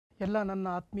ಎಲ್ಲ ನನ್ನ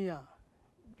ಆತ್ಮೀಯ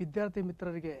ವಿದ್ಯಾರ್ಥಿ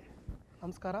ಮಿತ್ರರಿಗೆ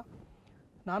ನಮಸ್ಕಾರ.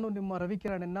 ನಾನು ನಿಮ್ಮ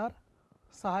ರವಿಕಿರಣ್ ಎನ್ಆರ್,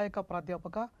 ಸಹಾಯಕ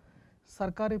ಪ್ರಾಧ್ಯಾಪಕ,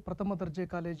 ಸರ್ಕಾರಿ ಪ್ರಥಮ ದರ್ಜೆ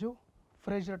ಕಾಲೇಜು,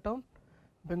 ಫ್ರೇಜರ್ ಟೌನ್,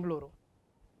 ಬೆಂಗಳೂರು.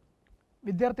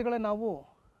 ವಿದ್ಯಾರ್ಥಿಗಳೇ, ನಾವು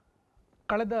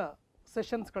ಕಳೆದ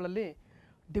ಸೆಷನ್ಸ್ಗಳಲ್ಲಿ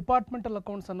ಡಿಪಾರ್ಟ್ಮೆಂಟಲ್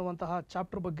ಅಕೌಂಟ್ಸ್ ಅನ್ನುವಂತಹ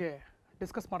ಚಾಪ್ಟರ್ ಬಗ್ಗೆ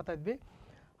ಡಿಸ್ಕಸ್ ಮಾಡ್ತಾ ಇದ್ವಿ.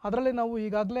 ಅದರಲ್ಲಿ ನಾವು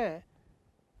ಈಗಾಗಲೇ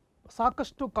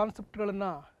ಸಾಕಷ್ಟು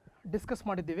ಕಾನ್ಸೆಪ್ಟ್ಗಳನ್ನು ಡಿಸ್ಕಸ್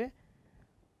ಮಾಡಿದ್ದೀವಿ.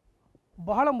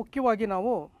 ಬಹಳ ಮುಖ್ಯವಾಗಿ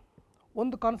ನಾವು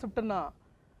ಒಂದು ಕಾನ್ಸೆಪ್ಟನ್ನು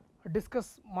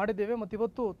ಡಿಸ್ಕಸ್ ಮಾಡಿದ್ದೇವೆ ಮತ್ತು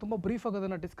ಇವತ್ತು ತುಂಬ ಬ್ರೀಫಾಗಿ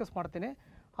ಅದನ್ನು ಡಿಸ್ಕಸ್ ಮಾಡ್ತೇನೆ.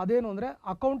 ಅದೇನು ಅಂದರೆ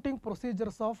accounting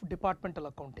procedures of departmental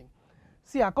accounting.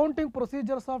 Accounting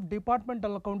procedures of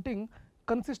departmental accounting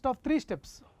consist of 3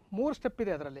 steps. 3 step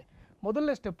ಇದೆ ಅದರಲ್ಲಿ.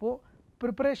 ಮೊದಲನೇ step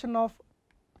preparation of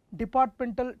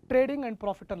departmental trading and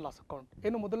profit and loss account.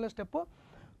 ಏನು ಮೊದಲನೇ step?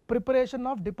 Preparation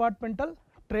of departmental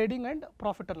trading and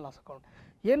profit and loss account.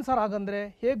 ಏನು sir ಹಾಗಂದರೆ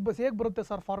ಹೇಗೆ ಬರುತ್ತೆ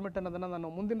sir format ಅನ್ನೋದನ್ನು ನಾನು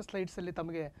ಮುಂದಿನ ಸ್ಲೈಡ್ಸಲ್ಲಿ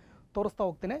ತಮಗೆ ತೋರಿಸ್ತಾ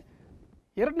ಹೋಗ್ತೀನಿ.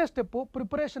 ಎರಡನೇ step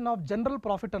preparation of general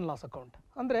profit and loss account.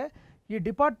 ಅಂದರೆ ಈ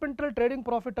departmental trading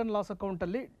profit and loss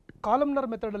ಅಕೌಂಟಲ್ಲಿ ಕಾಲಮ್ನರ್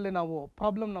ಮೆಥಡಲ್ಲಿ ನಾವು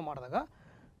ಪ್ರಾಬ್ಲಮ್ನ ಮಾಡಿದಾಗ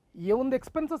ಒಂದು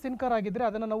ಎಕ್ಸ್ಪೆನ್ಸಸ್ ಇನ್ಕರ್ ಆಗಿದ್ದರೆ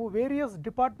ಅದನ್ನು ನಾವು ವೇರಿಯಸ್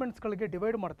ಡಿಪಾರ್ಟ್ಮೆಂಟ್ಸ್ಗಳಿಗೆ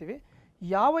ಡಿವೈಡ್ ಮಾಡ್ತೀವಿ.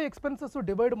 ಯಾವ ಎಕ್ಸ್ಪೆನ್ಸಸ್ಸು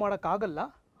ಡಿವೈಡ್ ಮಾಡೋಕ್ಕಾಗಲ್ಲ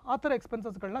ಆ ಥರ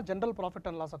ಎಕ್ಸ್ಪೆನ್ಸಸ್ಗಳನ್ನ ಜನರಲ್ ಪ್ರಾಫಿಟ್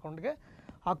ಆ್ಯಂಡ್ ಲಾಸ್ ಅಕೌಂಟ್ಗೆ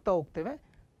ಹಾಕ್ತಾ ಹೋಗ್ತೇವೆ.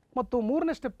 ಮತ್ತು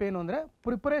ಮೂರನೇ ಸ್ಟೆಪ್ ಏನು ಅಂದರೆ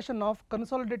preparation of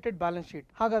consolidated balance sheet.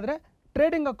 ಹಾಗಾದರೆ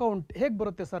ಟ್ರೇಡಿಂಗ್ ಅಕೌಂಟ್ ಹೇಗೆ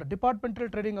ಬರುತ್ತೆ ಸರ್? ಡಿಪಾರ್ಟ್ಮೆಂಟಲ್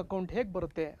ಟ್ರೇಡಿಂಗ್ ಅಕೌಂಟ್ ಹೇಗೆ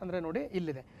ಬರುತ್ತೆ ಅಂದರೆ ನೋಡಿ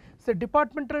ಇಲ್ಲಿದೆ.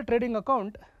 Departmental trading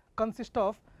account consist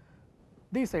of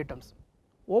these items.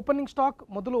 Opening stock,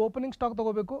 ಮೊದಲು ಓಪನಿಂಗ್ ಸ್ಟಾಕ್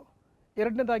ತೊಗೋಬೇಕು.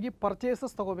 ಎರಡನೇದಾಗಿ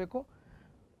ಪರ್ಚೇಸಸ್ ತೊಗೋಬೇಕು.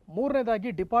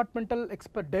 ಮೂರನೇದಾಗಿ ಡಿಪಾರ್ಟ್ಮೆಂಟಲ್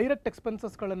ಡೈರೆಕ್ಟ್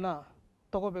ಎಕ್ಸ್ಪೆನ್ಸಸ್ಗಳನ್ನು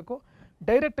ತೊಗೋಬೇಕು.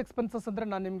 ಡೈರೆಕ್ಟ್ ಎಕ್ಸ್ಪೆನ್ಸಸ್ ಅಂದರೆ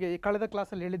ನಾನು ನಿಮಗೆ ಈ ಕಳೆದ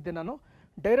ಕ್ಲಾಸಲ್ಲಿ ಹೇಳಿದ್ದೆ. ನಾನು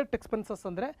ಡೈರೆಕ್ಟ್ ಎಕ್ಸ್ಪೆನ್ಸಸ್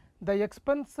ಅಂದರೆ the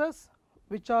expenses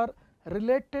which are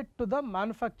related to the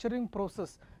manufacturing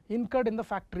process incurred in the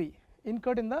factory.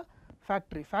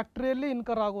 ಫ್ಯಾಕ್ಟ್ರಿಯಲ್ಲಿ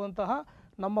incur ಆಗುವಂತಹ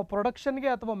ನಮ್ಮ ಪ್ರೊಡಕ್ಷನ್ಗೆ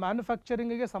ಅಥವಾ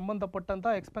ಮ್ಯಾನುಫ್ಯಾಕ್ಚರಿಂಗಿಗೆ ಸಂಬಂಧಪಟ್ಟಂಥ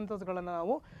ಎಕ್ಸ್ಪೆನ್ಸಸ್ಗಳನ್ನು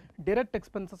ನಾವು ಡೈರೆಕ್ಟ್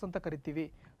ಎಕ್ಸ್ಪೆನ್ಸಸ್ ಅಂತ ಕರಿತೀವಿ.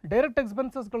 ಡೈರೆಕ್ಟ್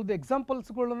ಎಕ್ಸ್ಪೆನ್ಸಸ್ಗಳದ್ದು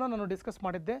ಎಕ್ಸಾಂಪಲ್ಸ್ಗಳನ್ನು ನಾನು ಡಿಸ್ಕಸ್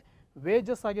ಮಾಡಿದ್ದೆ.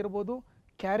 ವೇಜಸ್ ಆಗಿರ್ಬೋದು,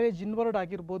 ಕ್ಯಾರೇಜ್ ಇನ್ವರ್ಡ್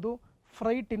ಆಗಿರ್ಬೋದು,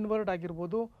 ಫ್ರೈಟ್ ಇನ್ವರ್ಡ್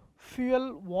ಆಗಿರ್ಬೋದು, ಫ್ಯೂಯಲ್,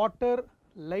 ವಾಟರ್,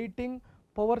 ಲೈಟಿಂಗ್,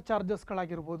 ಪವರ್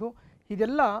ಚಾರ್ಜಸ್ಗಳಾಗಿರ್ಬೋದು.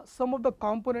 ಇದೆಲ್ಲ some of the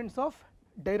components of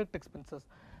direct expenses.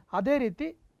 ಅದೇ ರೀತಿ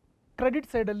ಕ್ರೆಡಿಟ್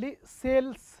ಸೈಡಲ್ಲಿ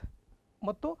ಸೇಲ್ಸ್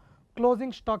ಮತ್ತು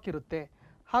ಕ್ಲೋಸಿಂಗ್ ಸ್ಟಾಕ್ ಇರುತ್ತೆ.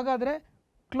 ಹಾಗಾದರೆ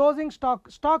ಕ್ಲೋಸಿಂಗ್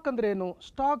ಸ್ಟಾಕ್ ಅಂದರೆ ಏನು?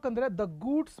 ಸ್ಟಾಕ್ ಅಂದರೆ the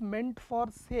goods meant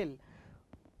for sale.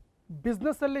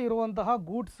 ಬಿಸ್ನೆಸ್ಸಲ್ಲಿ ಇರುವಂತಹ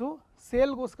ಗೂಡ್ಸು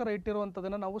ಸೇಲ್ಗೋಸ್ಕರ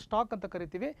ಇಟ್ಟಿರುವಂಥದ್ದನ್ನು ನಾವು ಸ್ಟಾಕ್ ಅಂತ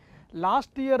ಕರಿತೀವಿ.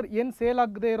 ಲಾಸ್ಟ್ ಇಯರ್ ಏನು ಸೇಲ್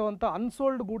ಆಗದೆ ಇರುವಂಥ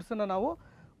ಅನ್ಸೋಲ್ಡ್ ಗೂಡ್ಸನ್ನು ನಾವು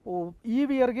ಈ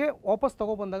ಇಯರ್ಗೆ ವಾಪಸ್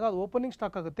ತೊಗೊಬಂದಾಗ ಅದು ಓಪನಿಂಗ್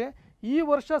ಸ್ಟಾಕ್ ಆಗುತ್ತೆ. ಈ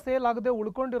ವರ್ಷ ಸೇಲ್ ಆಗದೆ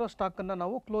ಉಳ್ಕೊಂಡಿರೋ ಸ್ಟಾಕನ್ನು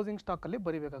ನಾವು ಕ್ಲೋಸಿಂಗ್ ಸ್ಟಾಕಲ್ಲಿ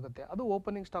ಬರೀಬೇಕಾಗುತ್ತೆ. ಅದು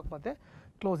ಓಪನಿಂಗ್ ಸ್ಟಾಕ್ ಮತ್ತು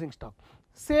ಕ್ಲೋಸಿಂಗ್ ಸ್ಟಾಕ್.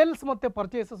 ಸೇಲ್ಸ್ ಮತ್ತು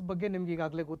ಪರ್ಚೇಸಸ್ ಬಗ್ಗೆ ನಿಮ್ಗೆ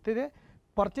ಈಗಾಗಲೇ ಗೊತ್ತಿದೆ.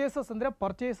 ಪರ್ಚೇಸಸ್ ಅಂದರೆ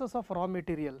purchases of raw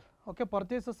material. Okay,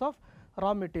 purchases of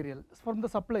raw material from the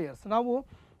suppliers. ನಾವು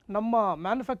ನಮ್ಮ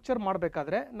ಮ್ಯಾನುಫ್ಯಾಕ್ಚರ್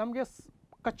ಮಾಡಬೇಕಾದ್ರೆ ನಮಗೆ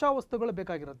ಕಚ್ಚಾ ವಸ್ತುಗಳು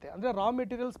ಬೇಕಾಗಿರುತ್ತೆ, ಅಂದರೆ ರಾ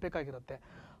ಮೆಟೀರಿಯಲ್ಸ್ ಬೇಕಾಗಿರುತ್ತೆ.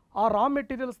 ಆ ರಾ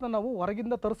ಮೆಟೀರಿಯಲ್ಸ್ನ ನಾವು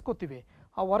ಹೊರಗಿಂದ ತರಿಸ್ಕೋತೀವಿ.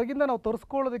 ಆ ಹೊರಗಿಂದ ನಾವು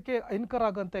ತರಿಸ್ಕೊಳ್ಳೋದಕ್ಕೆ ಇನ್ಕರ್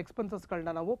ಆಗೋಂಥ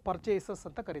ಎಕ್ಸ್ಪೆನ್ಸಸ್ಗಳನ್ನ ನಾವು ಪರ್ಚೇಸಸ್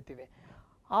ಅಂತ ಕರಿತೀವಿ.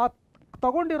 ಆ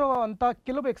ತಗೊಂಡಿರೋವಂಥ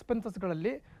ಕೆಲವು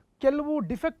ಎಕ್ಸ್ಪೆನ್ಸಸ್ಗಳಲ್ಲಿ ಕೆಲವು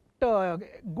ಡಿಫೆಕ್ಟ್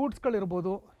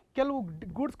ಗೂಡ್ಸ್ಗಳಿರ್ಬೋದು, ಕೆಲವು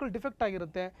ಗೂಡ್ಸ್ಗಳು ಡಿಫೆಕ್ಟ್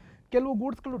ಆಗಿರುತ್ತೆ, ಕೆಲವು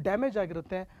ಗೂಡ್ಸ್ಗಳು ಡ್ಯಾಮೇಜ್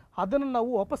ಆಗಿರುತ್ತೆ. ಅದನ್ನು ನಾವು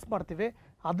ವಾಪಸ್ ಮಾಡ್ತೀವಿ.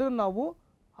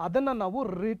 ಅದನ್ನು ನಾವು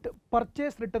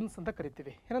ಪರ್ಚೇಸ್ ರಿಟರ್ನ್ಸ್ ಅಂತ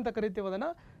ಕರಿತೀವಿ. ಏನಂತ ಕರಿತೀವಿ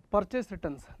ಅದನ್ನು? Purchase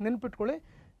returns. ನೆನ್ಪಿಟ್ಕೊಳ್ಳಿ.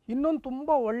 ಇನ್ನೊಂದು ತುಂಬ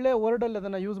ಒಳ್ಳೆಯ ವರ್ಡಲ್ಲಿ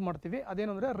ಅದನ್ನು ಯೂಸ್ ಮಾಡ್ತೀವಿ.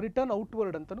 ಅದೇನು ಅಂದರೆ ರಿಟರ್ನ್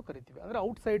ಔಟ್ವರ್ಡ್ ಅಂತಲೂ ಕರಿತೀವಿ. ಅಂದರೆ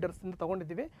ಔಟ್ಸೈಡರ್ಸಿಂದ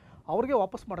ತೊಗೊಂಡಿದ್ದೀವಿ, ಅವ್ರಿಗೆ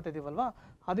ವಾಪಸ್ ಮಾಡ್ತಾಯಿದ್ದೀವಲ್ವ,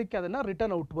 ಅದಕ್ಕೆ ಅದನ್ನು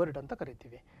ರಿಟರ್ನ್ ಔಟ್ವರ್ಡ್ ಅಂತ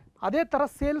ಕರಿತೀವಿ. ಅದೇ ಥರ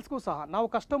ಸೇಲ್ಸ್ಗೂ ಸಹ ನಾವು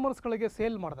ಕಸ್ಟಮರ್ಸ್ಗಳಿಗೆ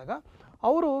ಸೇಲ್ ಮಾಡಿದಾಗ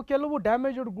ಅವರು ಕೆಲವು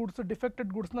ಡ್ಯಾಮೇಜ್ಡ್ ಗೂಡ್ಸ್,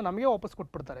 ಡಿಫೆಕ್ಟೆಡ್ ಗೂಡ್ಸ್ನ ನಮಗೆ ವಾಪಸ್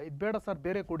ಕೊಟ್ಬಿಡ್ತಾರೆ. ಇದು ಬೇಡ ಸರ್,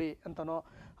 ಬೇರೆ ಕೊಡಿ ಅಂತನೋ,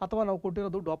 ಅಥವಾ ನಾವು ಕೊಟ್ಟಿರೋ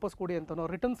ದುಡ್ಡು ವಾಪಸ್ ಕೊಡಿ ಅಂತನೋ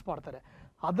ರಿಟರ್ನ್ಸ್ ಮಾಡ್ತಾರೆ.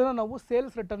 ಅದನ್ನು ನಾವು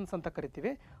ಸೇಲ್ಸ್ ರಿಟರ್ನ್ಸ್ ಅಂತ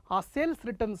ಕರಿತೀವಿ. ಆ ಸೇಲ್ಸ್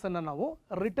ರಿಟರ್ನ್ಸನ್ನು ನಾವು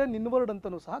ರಿಟರ್ನ್ ಇನ್ವರ್ಡ್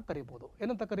ಅಂತಲೂ ಸಹ ಕರಿಬೋದು.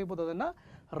 ಏನಂತ ಕರಿಬೋದು ಅದನ್ನು?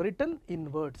 Return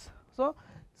inwards. So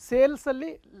ಸೇಲ್ಸಲ್ಲಿ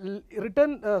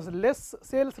return less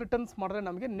sales returns ಮಾಡಿದ್ರೆ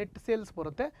ನಮಗೆ ನೆಟ್ ಸೇಲ್ಸ್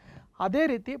ಬರುತ್ತೆ. ಅದೇ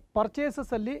ರೀತಿ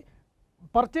ಪರ್ಚೇಸಸ್ಸಲ್ಲಿ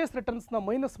ಪರ್ಚೇಸ್ ರಿಟರ್ನ್ಸ್ನ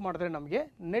ಮೈನಸ್ ಮಾಡಿದ್ರೆ ನಮಗೆ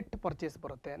ನೆಟ್ ಪರ್ಚೇಸ್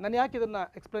ಬರುತ್ತೆ. ನಾನು ಯಾಕೆ ಇದನ್ನು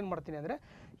ಎಕ್ಸ್ಪ್ಲೈನ್ ಮಾಡ್ತೀನಿ ಅಂದರೆ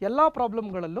ಎಲ್ಲ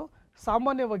ಪ್ರಾಬ್ಲಮ್ಗಳಲ್ಲೂ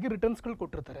ಸಾಮಾನ್ಯವಾಗಿ ರಿಟರ್ನ್ಸ್ಗಳು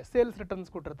ಕೊಟ್ಟಿರ್ತಾರೆ. ಸೇಲ್ಸ್ ರಿಟರ್ನ್ಸ್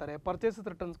ಕೊಟ್ಟಿರ್ತಾರೆ, ಪರ್ಚೇಸಸ್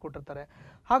ರಿಟರ್ನ್ಸ್ ಕೊಟ್ಟಿರ್ತಾರೆ.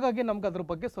 ಹಾಗಾಗಿ ನಮ್ಗೆ ಅದ್ರ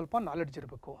ಬಗ್ಗೆ ಸ್ವಲ್ಪ ನಾಲೆಡ್ಜ್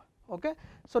ಇರಬೇಕು. ಓಕೆ,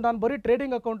 ಸೊ ನಾನು ಬರೀ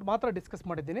ಟ್ರೇಡಿಂಗ್ ಅಕೌಂಟ್ ಮಾತ್ರ ಡಿಸ್ಕಸ್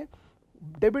ಮಾಡಿದ್ದೀನಿ.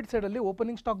 ಡೆಬಿಟ್ ಸೈಡಲ್ಲಿ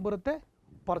ಓಪನಿಂಗ್ ಸ್ಟಾಕ್ ಬರುತ್ತೆ,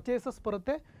 ಪರ್ಚೇಸಸ್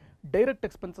ಬರುತ್ತೆ, ಡೈರೆಕ್ಟ್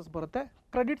ಎಕ್ಸ್ಪೆನ್ಸಸ್ ಬರುತ್ತೆ,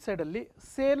 ಕ್ರೆಡಿಟ್ ಸೈಡಲ್ಲಿ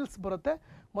ಸೇಲ್ಸ್ ಬರುತ್ತೆ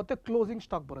ಮತ್ತು ಕ್ಲೋಸಿಂಗ್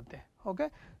ಸ್ಟಾಕ್ ಬರುತ್ತೆ. ಓಕೆ,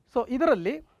 ಸೊ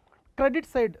ಇದರಲ್ಲಿ credit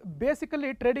side basically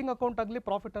trading account ಆಗಲಿ,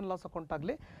 ಪ್ರಾಫಿಟ್ ಆ್ಯಂಡ್ ಲಾಸ್ ಅಕೌಂಟ್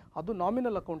ಆಗಲಿ, ಅದು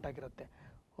ನಾಮಿನಲ್ ಅಕೌಂಟ್ ಆಗಿರುತ್ತೆ.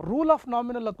 ರೂಲ್ ಆಫ್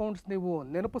ನಾಮಿನಲ್ ಅಕೌಂಟ್ಸ್ ನೀವು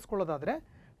ನೆನಪಿಸ್ಕೊಳ್ಳೋದಾದರೆ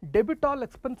debit all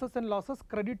expenses and losses,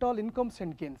 credit all incomes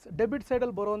and gains. Debit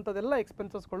ಸೈಡಲ್ಲಿ ಬರುವಂಥದ್ದೆಲ್ಲ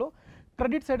ಎಕ್ಸ್ಪೆನ್ಸಸ್ಗಳು,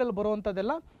 ಕ್ರೆಡಿಟ್ ಸೈಡಲ್ಲಿ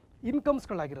ಬರುವಂಥದ್ದೆಲ್ಲ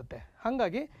ಇನ್ಕಮ್ಸ್ಗಳಾಗಿರುತ್ತೆ.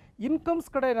 ಹಾಗಾಗಿ ಇನ್ಕಮ್ಸ್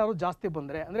ಕಡೆ ಏನಾದರೂ ಜಾಸ್ತಿ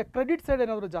ಬಂದರೆ, ಅಂದರೆ ಕ್ರೆಡಿಟ್ ಸೈಡ್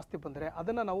ಏನಾದರೂ ಜಾಸ್ತಿ ಬಂದರೆ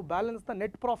ಅದನ್ನು ನಾವು ಬ್ಯಾಲೆನ್ಸ್ನ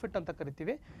ನೆಟ್ ಪ್ರಾಫಿಟ್ ಅಂತ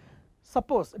ಕರಿತೀವಿ.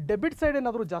 ಸಪೋಸ್ ಡೆಬಿಟ್ ಸೈಡ್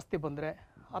ಏನಾದರೂ ಜಾಸ್ತಿ ಬಂದರೆ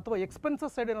ಅಥವಾ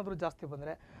ಎಕ್ಸ್ಪೆನ್ಸಸ್ ಸೈಡ್ ಏನಾದರೂ ಜಾಸ್ತಿ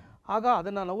ಬಂದರೆ ಆಗ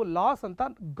ಅದನ್ನು ನಾವು ಲಾಸ್ ಅಂತ,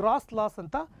 ಗ್ರಾಸ್ ಲಾಸ್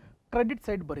ಅಂತ ಕ್ರೆಡಿಟ್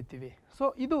ಸೈಡ್ ಬರಿತೀವಿ. ಸೊ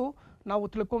ಇದು ನಾವು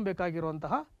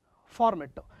ತಿಳ್ಕೊಬೇಕಾಗಿರುವಂತಹ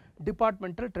ಫಾರ್ಮೆಟ್ಟು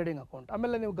ಡಿಪಾರ್ಟ್ಮೆಂಟಲ್ ಟ್ರೇಡಿಂಗ್ ಅಕೌಂಟ್.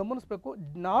 ಆಮೇಲೆ ನೀವು ಗಮನಿಸಬೇಕು,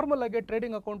 ನಾರ್ಮಲ್ ಆಗಿ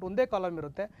ಟ್ರೇಡಿಂಗ್ ಅಕೌಂಟ್ ಒಂದೇ ಕಾಲಮ್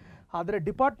ಇರುತ್ತೆ, ಆದರೆ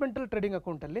ಡಿಪಾರ್ಟ್ಮೆಂಟಲ್ ಟ್ರೇಡಿಂಗ್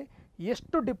ಅಕೌಂಟಲ್ಲಿ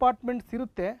ಎಷ್ಟು ಡಿಪಾರ್ಟ್ಮೆಂಟ್ಸ್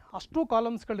ಇರುತ್ತೆ ಅಷ್ಟು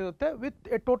ಕಾಲಮ್ಸ್ಗಳಿರುತ್ತೆ ವಿತ್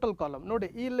ಎ ಟೋಟಲ್ ಕಾಲಮ್. ನೋಡಿ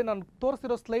ಇಲ್ಲಿ ನಾನು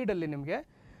ತೋರಿಸಿರೋ ಸ್ಲೈಡಲ್ಲಿ ನಿಮಗೆ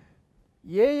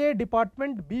A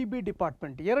department, B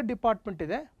department, 2 department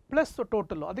ಇದೆ ಪ್ಲಸ್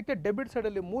ಟೋಟಲು. ಅದಕ್ಕೆ ಡೆಬಿಟ್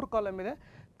ಸೈಡಲ್ಲಿ 3 ಕಾಲಮ್ ಇದೆ,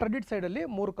 ಕ್ರೆಡಿಟ್ ಸೈಡಲ್ಲಿ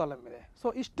 3 ಕಾಲಮ್ ಇದೆ. ಸೊ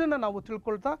ಇಷ್ಟನ್ನು ನಾವು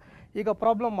ತಿಳ್ಕೊಳ್ತಾ ಈಗ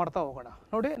ಪ್ರಾಬ್ಲಮ್ ಮಾಡ್ತಾ ಹೋಗೋಣ.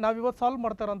 ನೋಡಿ ನಾವಿವತ್ತು ಸಾಲ್ವ್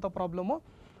ಮಾಡ್ತಾ ಇರೋಂಥ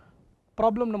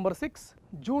ಪ್ರಾಬ್ಲಮ್ ನಂಬರ್ 6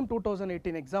 ಜೂನ್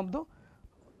 2018 ಎಕ್ಸಾಮ್ದು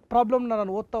ಪ್ರಾಬ್ಲಮ್ನ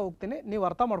ನಾನು ಓದ್ತಾ ಹೋಗ್ತೀನಿ, ನೀವು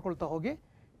ಅರ್ಥ ಮಾಡ್ಕೊಳ್ತಾ ಹೋಗಿ.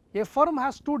 A firm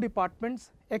has 2 departments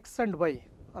X and Y.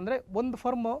 ಅಂದರೆ ಒಂದು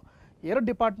ಫರ್ಮು 2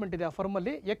 ಡಿಪಾರ್ಟ್ಮೆಂಟ್ ಇದೆ, ಆ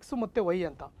ಫರ್ಮಲ್ಲಿ ಎಕ್ಸ್ ಮತ್ತು ವೈ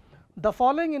ಅಂತ. The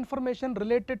following information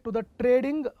related to the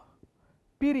trading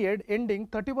period ending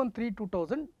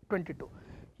 31/3/2022.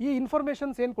 ಈ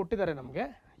ಇನ್ಫಾರ್ಮೇಷನ್ಸ್ ಏನು ಕೊಟ್ಟಿದ್ದಾರೆ ನಮಗೆ,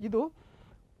 ಇದು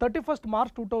 31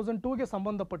 ಮಾರ್ಚ್ 2002ಗೆ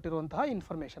ಸಂಬಂಧಪಟ್ಟಿರುವಂತಹ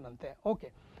ಇನ್ಫಾರ್ಮೇಷನ್ ಅಂತೆ. ಓಕೆ,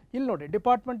 ಇಲ್ಲಿ ನೋಡಿ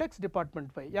ಡಿಪಾರ್ಟ್ಮೆಂಟ್ ಎಕ್ಸ್, ಡಿಪಾರ್ಟ್ಮೆಂಟ್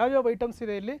ವೈ, ಯಾವ್ಯಾವ ಐಟಮ್ಸ್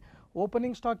ಇದೆ ಇಲ್ಲಿ?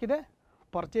 ಓಪನಿಂಗ್ ಸ್ಟಾಕ್ ಇದೆ,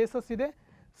 ಪರ್ಚೇಸಸ್ ಇದೆ,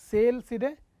 ಸೇಲ್ಸ್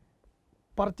ಇದೆ,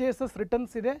 ಪರ್ಚೇಸಸ್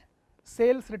ರಿಟರ್ನ್ಸ್ ಇದೆ,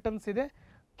 ಸೇಲ್ಸ್ ರಿಟರ್ನ್ಸ್ ಇದೆ,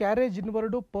 carriage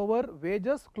inward, power,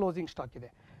 wages, closing stock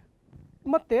ಇದೆ.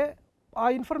 ಮತ್ತು ಆ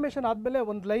ಇನ್ಫಾರ್ಮೇಷನ್ ಆದಮೇಲೆ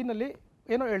ಒಂದು ಲೈನಲ್ಲಿ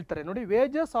ಏನೋ ಹೇಳ್ತಾರೆ ನೋಡಿ,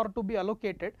 wages R to B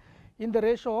allocated in the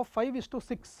ratio of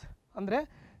 5:6. ಅಂದರೆ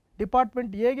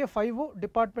ಡಿಪಾರ್ಟ್ಮೆಂಟ್ ಎಗೆ 5,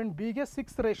 ಡಿಪಾರ್ಟ್ಮೆಂಟ್ ಬಿಗೆ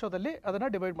 6 ರೇಷೋದಲ್ಲಿ ಅದನ್ನು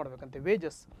ಡಿವೈಡ್ ಮಾಡಬೇಕಂತೆ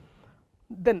ವೇಜಸ್.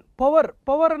 ದೆನ್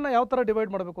ಪವರನ್ನು ಯಾವ ಥರ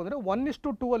ಡಿವೈಡ್ ಮಾಡಬೇಕು ಅಂದರೆ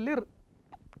 1:2 ಅಲ್ಲಿ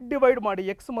ಡಿವೈಡ್ ಮಾಡಿ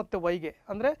ಎಕ್ಸ್ ಮತ್ತು ವೈಗೆ.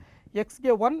 ಅಂದರೆ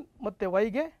ಎಕ್ಸ್ಗೆ 1 ಮತ್ತು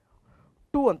ವೈಗೆ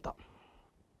 2 ಅಂತ.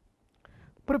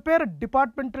 Prepare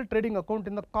departmental trading account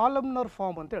in the columnar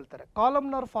form ಅಂತ ಹೇಳ್ತಾರೆ.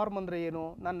 ಕಾಲಮ್ನರ್ ಫಾರ್ಮ್ ಅಂದರೆ ಏನು?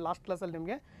 ನಾನು ಲಾಸ್ಟ್ ಕ್ಲಾಸಲ್ಲಿ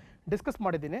ನಿಮಗೆ ಡಿಸ್ಕಸ್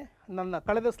ಮಾಡಿದ್ದೀನಿ, ನನ್ನ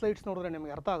ಕಳೆದ ಸ್ಲೈಡ್ಸ್ ನೋಡಿದ್ರೆ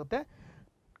ನಿಮಗೆ ಅರ್ಥ ಆಗುತ್ತೆ.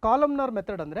 ಕಾಲಮ್ನರ್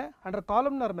ಮೆಥಡ್ ಅಂದರೆ, under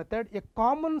columnar method A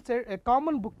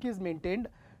common book is maintained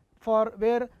for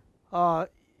wear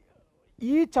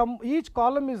each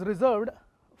column is reserved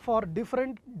for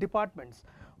different departments.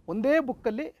 ಒಂದೇ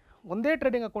ಬುಕ್ಕಲ್ಲಿ ಒಂದೇ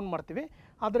ಟ್ರೇಡಿಂಗ್ ಅಕೌಂಟ್ ಮಾಡ್ತೀವಿ,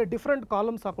 ಆದರೆ ಡಿಫ್ರೆಂಟ್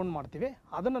ಕಾಲಮ್ಸ್ ಅಕೌಂಟ್ ಮಾಡ್ತೀವಿ,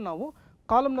 ಅದನ್ನು ನಾವು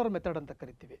ಕಾಲಮ್ನರ್ ಮೆಥಡ್ ಅಂತ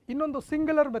ಕರಿತೀವಿ. ಇನ್ನೊಂದು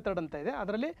ಸಿಂಗ್ಯುಲರ್ ಮೆಥಡ್ ಅಂತ ಇದೆ,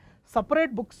 ಅದರಲ್ಲಿ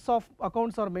separate books of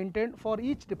accounts R maintained for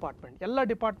each department. ಎಲ್ಲ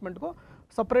ಡಿಪಾರ್ಟ್ಮೆಂಟ್ಗೂ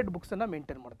ಸಪ್ರೇಟ್ ಬುಕ್ಸನ್ನು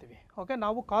ಮೇಂಟೈನ್ ಮಾಡ್ತೀವಿ. ಓಕೆ,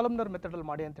 ನಾವು ಕಾಲಮ್ನರ್ ಮೆಥಡಲ್ಲಿ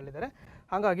ಮಾಡಿ ಅಂತ ಹೇಳಿದ್ದಾರೆ.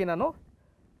 ಹಾಗಾಗಿ ನಾನು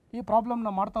ಈ ಪ್ರಾಬ್ಲಮ್ನ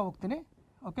ಮಾಡ್ತಾ ಹೋಗ್ತೀನಿ.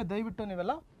 ಓಕೆ, ದಯವಿಟ್ಟು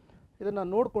ನೀವೆಲ್ಲ ಇದನ್ನು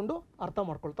ನೋಡಿಕೊಂಡು ಅರ್ಥ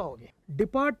ಮಾಡ್ಕೊಳ್ತಾ ಹೋಗಿ.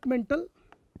 Departmental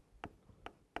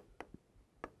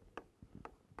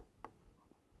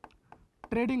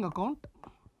trading account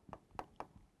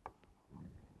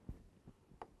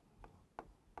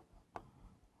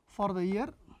for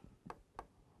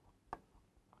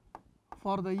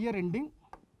the year ending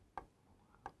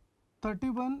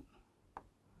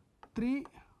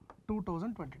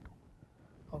 31/3/2022.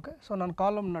 Okay, so ನಾನು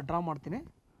ಕಾಲಮ್ನ ಡ್ರಾ ಮಾಡ್ತೀನಿ.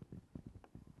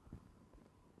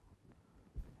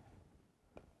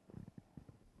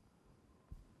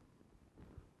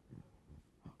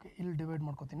 ಓಕೆ, ಇಲ್ಲಿ ಡಿವೈಡ್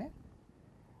ಮಾಡ್ಕೋತೀನಿ.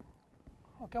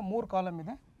 ಓಕೆ, 3 ಕಾಲಮ್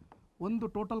ಇದೆ. ಒಂದು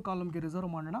ಟೋಟಲ್ ಕಾಲಮ್ಗೆ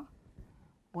ರಿಸರ್ವ್ ಮಾಡೋಣ,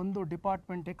 ಒಂದು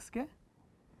ಡಿಪಾರ್ಟ್ಮೆಂಟ್ ಎಕ್ಸ್ಗೆ,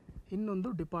 ಇನ್ನೊಂದು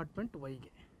ಡಿಪಾರ್ಟ್ಮೆಂಟ್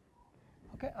ವೈಗೆ.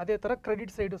 ಓಕೆ, ಅದೇ ಥರ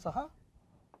ಕ್ರೆಡಿಟ್ ಸೈಡು ಸಹ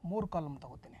 3 ಕಾಲಮ್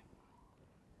ತಗೋತೀನಿ.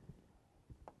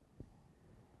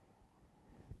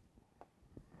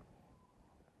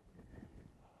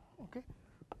 Okay,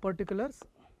 particulars,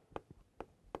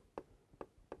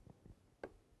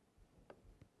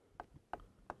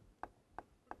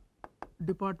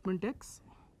 department X,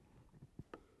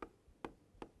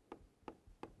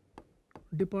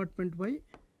 department Y,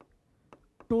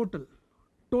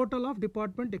 total of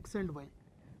department X and Y.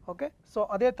 Okay, so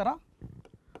ಅದೇ ಥರ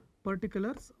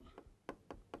particulars,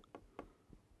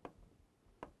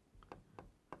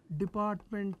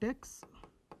 department X,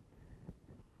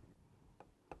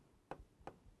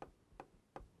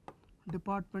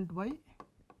 department Y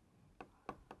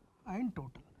and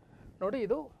total. ನೋಡಿ,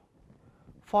 ಇದು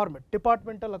ಫಾರ್ಮೆಟ್,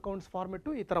 ಡಿಪಾರ್ಟ್ಮೆಂಟಲ್ ಅಕೌಂಟ್ಸ್ ಫಾರ್ಮೆಟು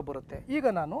ಈ ಥರ ಬರುತ್ತೆ. ಈಗ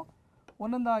ನಾನು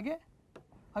ಒಂದೊಂದಾಗಿ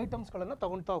ಐಟಮ್ಸ್ಗಳನ್ನು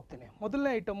ತಗೊಳ್ತಾ ಹೋಗ್ತೀನಿ.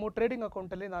 ಮೊದಲನೇ ಐಟಮು ಟ್ರೇಡಿಂಗ್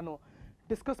ಅಕೌಂಟಲ್ಲಿ ನಾನು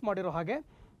ಡಿಸ್ಕಸ್ ಮಾಡಿರೋ ಹಾಗೆ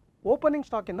ಓಪನಿಂಗ್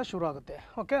ಸ್ಟಾಕಿಂದ ಶುರು ಆಗುತ್ತೆ.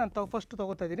 ಓಕೆ, ನಾನು ಫಸ್ಟ್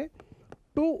ತಗೋತಾ ಇದ್ದೀನಿ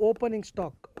 2 opening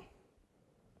stock.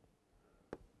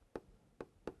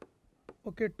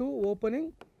 Okay, 2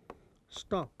 opening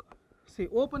stock. C,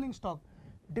 opening stock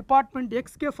department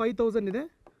ಎಕ್ಸ್ಗೆ 5,000 ಇದೆ,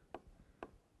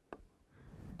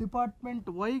 ಡಿಪಾರ್ಟ್ಮೆಂಟ್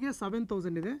ವೈಗೆ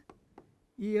 7,000 ಇದೆ.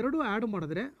 ಈ ಎರಡು ಆ್ಯಡ್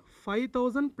ಮಾಡಿದ್ರೆ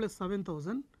 5,000 +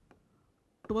 7,000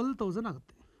 12,000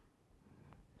 ಆಗುತ್ತೆ.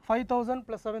 5,000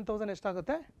 + 7,000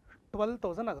 ಎಷ್ಟಾಗುತ್ತೆ?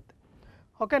 12,000 ಆಗುತ್ತೆ.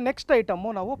 ಓಕೆ, ನೆಕ್ಸ್ಟ್ ಐಟಮ್ಮು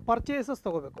ನಾವು ಪರ್ಚೇಸಸ್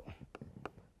ತೊಗೋಬೇಕು.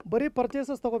 ಬರೀ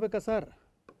ಪರ್ಚೇಸಸ್ ತೊಗೋಬೇಕಾ ಸರ್?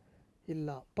 ಇಲ್ಲ,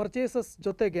 ಪರ್ಚೇಸಸ್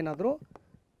ಜೊತೆಗೇನಾದರೂ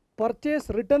ಪರ್ಚೇಸ್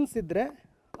ರಿಟರ್ನ್ಸ್ ಇದ್ದರೆ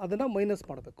ಅದನ್ನು ಮೈನಸ್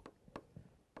ಮಾಡಬೇಕು.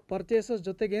 ಪರ್ಚೇಸಸ್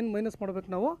ಜೊತೆಗೆ ಏನು ಮೈನಸ್ ಮಾಡಬೇಕು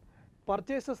ನಾವು?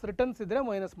 ಪರ್ಚೇಸಸ್ ರಿಟರ್ನ್ಸ್ ಇದ್ದರೆ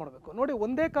ಮೈನಸ್ ಮಾಡಬೇಕು. ನೋಡಿ,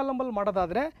 ಒಂದೇ ಕಾಲಮಲ್ಲಿ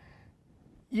ಮಾಡೋದಾದರೆ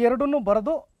ಎರಡನ್ನೂ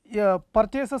ಬರೆದು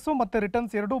ಪರ್ಚೇಸಸ್ಸು ಮತ್ತು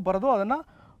ರಿಟರ್ನ್ಸ್ ಎರಡೂ ಬರೆದು ಅದನ್ನು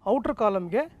ಔಟ್ರ್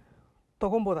ಕಾಲಮ್ಗೆ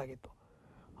ತೊಗೊಬೋದಾಗಿತ್ತು.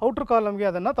 ಔಟ್ರ್ ಕಾಲಮ್ಗೆ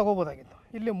ಅದನ್ನು ತೊಗೋಬೋದಾಗಿತ್ತು.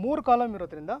 ಇಲ್ಲಿ 3 ಕಾಲಮ್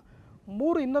ಇರೋದ್ರಿಂದ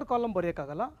 3 ಇನ್ನರ್ ಕಾಲಮ್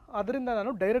ಬರೆಯೋಕ್ಕಾಗಲ್ಲ. ಅದರಿಂದ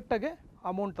ನಾನು ಡೈರೆಕ್ಟಾಗಿ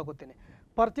ಅಮೌಂಟ್ ತೊಗೋತೀನಿ.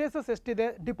 ಪರ್ಚೇಸಸ್ ಎಷ್ಟಿದೆ?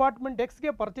 ಡಿಪಾರ್ಟ್ಮೆಂಟ್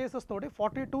ಎಕ್ಸ್ಗೆ ಪರ್ಚೇಸಸ್ ನೋಡಿ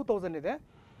 42,000 ಇದೆ.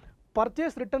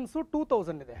 ಪರ್ಚೇಸ್ ರಿಟರ್ನ್ಸು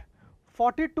 2,000 ಇದೆ.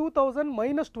 42,000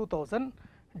 ಮೈನಸ್ 2,000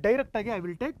 ಡೈರೆಕ್ಟಾಗಿ ಐ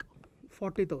ವಿಲ್ ಟೇಕ್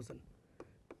 40,000.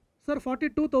 ಸರ್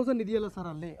 42,000 ಇದೆಯಲ್ಲ ಸರ್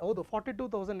ಅಲ್ಲಿ? ಹೌದು,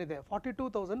 42,000 ಇದೆ.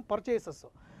 42,000 ಪರ್ಚೇಸಸ್ಸು.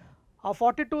 ಆ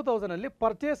 42,000ಅಲ್ಲಿ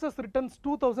ಪರ್ಚೇಸಸ್ ರಿಟರ್ನ್ಸ್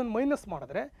 2,000 ಮೈನಸ್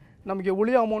ಮಾಡಿದ್ರೆ ನಮಗೆ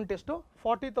ಉಳಿಯೋ ಅಮೌಂಟ್ ಎಷ್ಟು?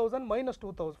 40,000 minus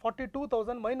 2,000.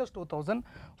 42,000 minus 2,000,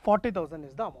 40,000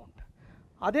 is the amount.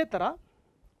 ಅದೇ ಥರ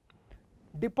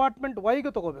ಡಿಪಾರ್ಟ್ಮೆಂಟ್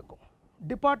ವೈಗೆ ತೊಗೋಬೇಕು.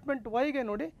 ಡಿಪಾರ್ಟ್ಮೆಂಟ್ ವೈಗೆ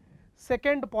ನೋಡಿ,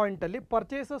 ಸೆಕೆಂಡ್ ಪಾಯಿಂಟಲ್ಲಿ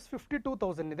ಪರ್ಚೇಸಸ್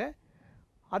 52,000 ಇದೆ.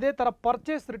 ಅದೇ ಥರ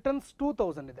ಪರ್ಚೇಸ್ ರಿಟರ್ನ್ಸ್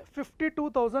 2,000 ಇದೆ.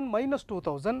 52,000 ಮೈನಸ್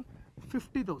 2,000,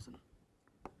 50,000.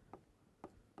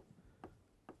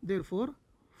 Therefore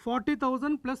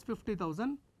 40,000 plus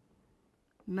 50,000,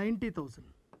 90,000.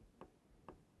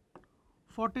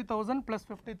 40,000 plus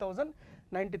 50,000,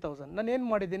 90,000. ನಾನು ಏನು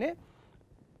ಮಾಡಿದ್ದೀನಿ?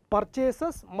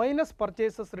 ಪರ್ಚೇಸಸ್ ಮೈನಸ್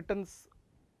ಪರ್ಚೇಸಸ್ ರಿಟರ್ನ್ಸ್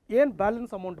ಏನು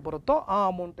ಬ್ಯಾಲೆನ್ಸ್ ಅಮೌಂಟ್ ಬರುತ್ತೋ ಆ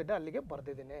ಅಮೌಂಟಿದೆ ಅಲ್ಲಿಗೆ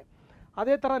ಬರೆದಿದ್ದೀನಿ.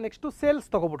 ಅದೇ ಥರ ನೆಕ್ಸ್ಟು ಸೇಲ್ಸ್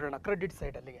ತೊಗೊಬಿಟ್ರೋಣ. ಕ್ರೆಡಿಟ್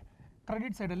ಸೈಡಲ್ಲಿಗೆ,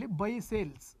 ಕ್ರೆಡಿಟ್ ಸೈಡಲ್ಲಿ by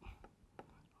sales.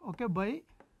 Okay, by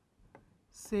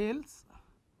sales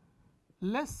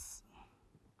less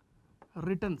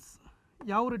returns.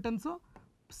 ಯಾವ returns?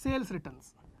 Sales returns.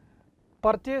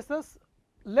 Purchases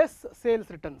less sales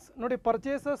returns. ನೋಡಿ,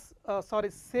 purchases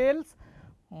sales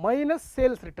minus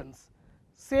sales returns.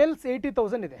 Sales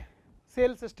 80,000 ಇದೆ.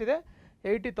 ಸೇಲ್ಸ್ ಎಷ್ಟಿದೆ?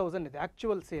 80,000 ಇದೆ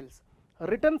ಆ್ಯಕ್ಚುವಲ್ ಸೇಲ್ಸ್.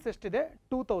 ರಿಟರ್ನ್ಸ್ ಎಷ್ಟಿದೆ?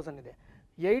 2,000 ಇದೆ.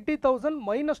 80,000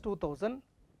 ಮೈನಸ್ 2,000,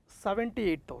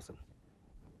 78,000.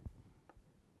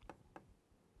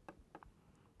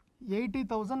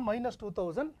 80,000 ಮೈನಸ್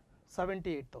 2,000,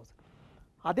 78,000.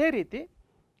 ಅದೇ ರೀತಿ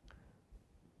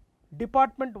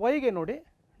ಡಿಪಾರ್ಟ್ಮೆಂಟ್ ವೈಗೆ ನೋಡಿ,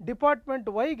 ಡಿಪಾರ್ಟ್ಮೆಂಟ್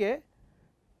ವೈಗೆ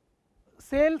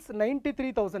ಸೇಲ್ಸ್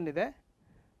 93,000 ಇದೆ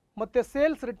ಮತ್ತು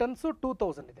ಸೇಲ್ಸ್ ರಿಟರ್ನ್ಸು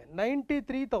 2,000 ಇದೆ.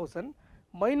 93,000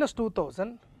 minus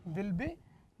 2,000 will be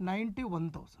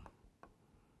 91,000.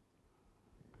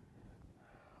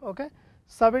 Okay,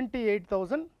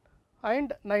 78,000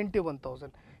 and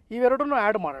 91,000 ಇವೆರಡನ್ನೂ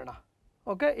ಆ್ಯಡ್ ಮಾಡೋಣ.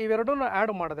 ಓಕೆ, ಇವೆರಡನ್ನೂ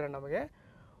ಆ್ಯಡ್ ಮಾಡಿದ್ರೆ ನಮಗೆ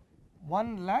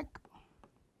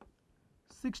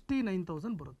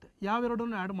 1,69,000 ಬರುತ್ತೆ.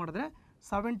 ಯಾವೆರಡನ್ನೂ ಆ್ಯಡ್ ಮಾಡಿದ್ರೆ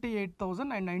 78,000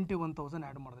 ಆ್ಯಂಡ್ 91,000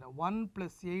 ಆ್ಯಡ್ ಮಾಡಿದ್ರೆ 1 +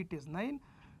 8 is 9,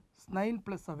 9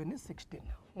 + 7 is 16.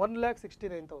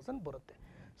 1,69,000 ಬರುತ್ತೆ.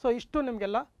 ಸೊ ಇಷ್ಟು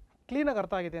ನಿಮಗೆಲ್ಲ ಕ್ಲೀನಾಗಿ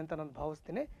ಅರ್ಥ ಆಗಿದೆ ಅಂತ ನಾನು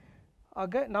ಭಾವಿಸ್ತೀನಿ.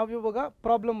 ಹಾಗೆ ನಾವಿವಾಗ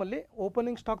ಪ್ರಾಬ್ಲಮಲ್ಲಿ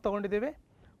ಓಪನಿಂಗ್ ಸ್ಟಾಕ್ ತೊಗೊಂಡಿದ್ದೀವಿ,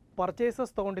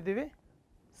 ಪರ್ಚೇಸಸ್ ತೊಗೊಂಡಿದ್ದೀವಿ,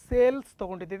 ಸೇಲ್ಸ್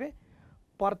ತೊಗೊಂಡಿದ್ದೀವಿ,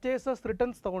 ಪರ್ಚೇಸಸ್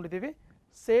ರಿಟರ್ನ್ಸ್ ತೊಗೊಂಡಿದ್ದೀವಿ,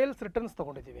 ಸೇಲ್ಸ್ ರಿಟರ್ನ್ಸ್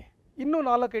ತೊಗೊಂಡಿದ್ದೀವಿ. ಇನ್ನೂ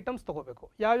 4 ಐಟಮ್ಸ್ ತೊಗೋಬೇಕು.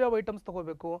 ಯಾವ್ಯಾವ ಐಟಮ್ಸ್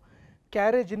ತೊಗೋಬೇಕು?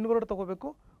 ಕ್ಯಾರೇಜ್ ಇನ್ವರ್ಡ್ ತೊಗೋಬೇಕು,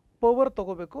 ಪವರ್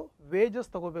ತೊಗೋಬೇಕು, ವೇಜಸ್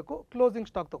ತೊಗೋಬೇಕು, ಕ್ಲೋಸಿಂಗ್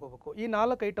ಸ್ಟಾಕ್ ತೊಗೋಬೇಕು. ಈ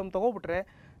 4 ಐಟಮ್ ತೊಗೊಬಿಟ್ರೆ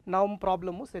ನಮ್ಮ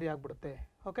ಪ್ರಾಬ್ಲಮ್ಮು ಸರಿಯಾಗಿಬಿಡುತ್ತೆ.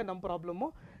 ಓಕೆ, ನಮ್ಮ ಪ್ರಾಬ್ಲಮ್ಮು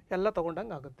ಎಲ್ಲ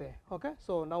ತೊಗೊಂಡಂಗೆ ಆಗುತ್ತೆ. ಓಕೆ,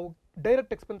 ಸೊ ನಾವು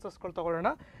ಡೈರೆಕ್ಟ್ ಎಕ್ಸ್ಪೆನ್ಸಸ್ಗಳು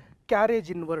ತೊಗೊಳ್ಳೋಣ. ಕ್ಯಾರೇಜ್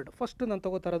ಇನ್ವರ್ಡ್ ಫಸ್ಟ್ ನಾನು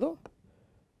ತೊಗೋತಾ ಇರೋದು.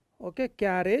 Okay,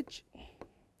 carriage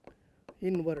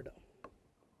inward.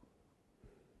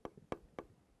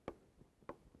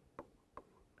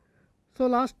 So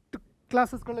last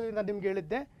ಕ್ಲಾಸಸ್ಗಳಲ್ಲಿ ನಾನು ನಿಮ್ಗೆ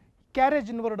ಹೇಳಿದ್ದೆ ಕ್ಯಾರೇಜ್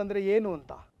ಇನ್ವರ್ಡ್ ಅಂದರೆ ಏನು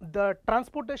ಅಂತ. The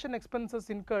transportation expenses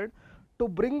incurred to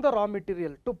bring the raw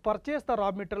material to purchase the raw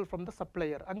material from the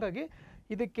supplier. ಹಂಗಾಗಿ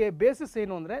ಇದಕ್ಕೆ ಬೇಸಿಸ್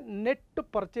ಏನು ಅಂದರೆ ನೆಟ್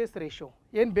ಪರ್ಚೇಸ್ ರೇಷೋ.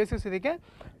 ಏನು ಬೇಸಿಸ್ ಇದಕ್ಕೆ?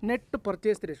 Net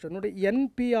purchase ratio. ನೋಡಿ,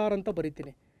 NPR ಅಂತ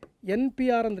ಬರಿತೀನಿ.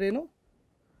 NPR ಅಂದ್ರೇನು?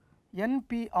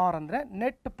 NPR ಅಂದರೆ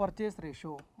net purchase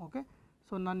ratio. Okay,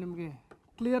 so ನಾನು ನಿಮಗೆ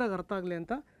ಕ್ಲಿಯರಾಗಿ ಅರ್ಥ ಆಗಲಿ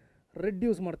ಅಂತ ರೆಡ್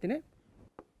ಯೂಸ್ ಮಾಡ್ತೀನಿ.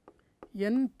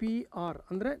 NPR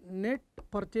ಅಂದರೆ ನೆಟ್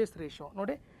ಪರ್ಚೇಸ್ ರೇಷೋ.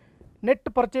 ನೋಡಿ, ನೆಟ್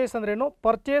ಪರ್ಚೇಸ್ ಅಂದ್ರೇನು?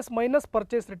 Purchase minus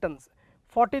purchase returns.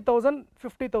 40,000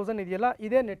 50,000 ಇದೆಯಲ್ಲ,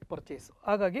 ಇದೇ ನೆಟ್ ಪರ್ಚೇಸ್.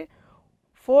 ಹಾಗಾಗಿ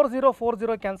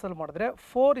 4040 ಕ್ಯಾನ್ಸಲ್ ಮಾಡಿದ್ರೆ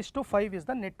 4:5 is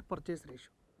the net purchase ratio.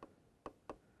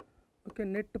 Okay,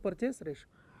 net purchase ratio.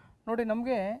 ನೋಡಿ,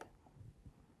 ನಮಗೆ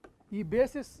ಈ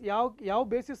ಬೇಸಿಸ್ ಯಾವ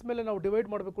ಬೇಸಿಸ್ ಮೇಲೆ ನಾವು ಡಿವೈಡ್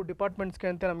ಮಾಡಬೇಕು ಡಿಪಾರ್ಟ್ಮೆಂಟ್ಸ್ಗೆ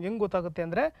ಅಂತ ನಮ್ಗೆ ಹೆಂಗೆ ಗೊತ್ತಾಗುತ್ತೆ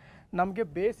ಅಂದರೆ, ನಮಗೆ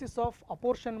ಬೇಸಿಸ್ ಆಫ್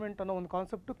ಅಪೋರ್ಷನ್ಮೆಂಟ್ ಅನ್ನೋ ಒಂದು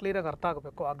ಕಾನ್ಸೆಪ್ಟು ಕ್ಲಿಯರಾಗಿ ಅರ್ಥ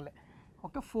ಆಗಬೇಕು ಆಗಲೇ.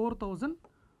 ಓಕೆ,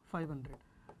 4,500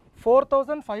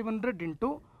 4,500 ಇಂಟು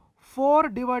 4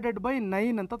 ಡಿವೈಡೆಡ್ ಬೈ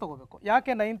 9 ಅಂತ ತೊಗೋಬೇಕು.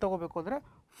 ಯಾಕೆ 9 ತೊಗೋಬೇಕು ಅಂದರೆ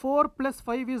 4 +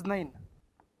 5 is 9.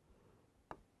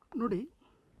 ನೋಡಿ,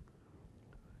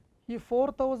 ಈ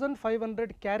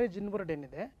 4,500 ಕ್ಯಾರೇಜ್ ಇನ್ವರ್ಡ್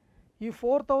ಏನಿದೆ, ಈ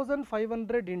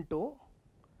 4,500 ಇಂಟು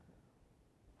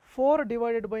 4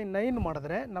 ಡಿವೈಡೆಡ್ ಬೈ 9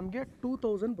 ಮಾಡಿದ್ರೆ ನಮಗೆ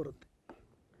 2000 ಬರುತ್ತೆ.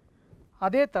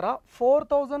 ಅದೇ ಥರ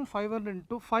 4500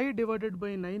 ಇಂಟು 5 ಡಿವೈಡೆಡ್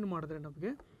ಬೈ 9 ಮಾಡಿದ್ರೆ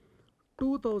ನಮಗೆ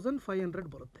 2500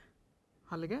 ಬರುತ್ತೆ.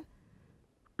 ಅಲ್ಲಿಗೆ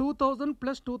 2000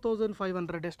 ಪ್ಲಸ್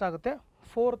 2500 ಎಷ್ಟಾಗುತ್ತೆ?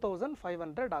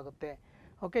 4500 ಆಗುತ್ತೆ.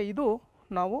 ಓಕೆ, ಇದು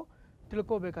ನಾವು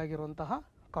ತಿಳ್ಕೋಬೇಕಾಗಿರುವಂತಹ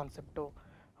ಕಾನ್ಸೆಪ್ಟು.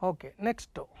 ಓಕೆ,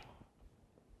 ನೆಕ್ಸ್ಟು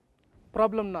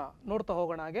ಪ್ರಾಬ್ಲಮ್ನ ನೋಡ್ತಾ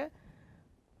ಹೋಗೋಣ. ಹಾಗೆ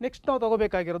ನೆಕ್ಸ್ಟ್ ನಾವು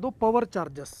ತೊಗೋಬೇಕಾಗಿರೋದು ಪವರ್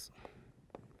ಚಾರ್ಜಸ್.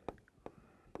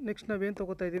 ನೆಕ್ಸ್ಟ್ ನಾವೇನು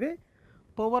ತೊಗೋತಾ ಇದ್ದೀವಿ?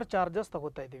 ಪವರ್ ಚಾರ್ಜಸ್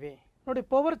ತೊಗೋತಾ ಇದ್ದೀವಿ. ನೋಡಿ,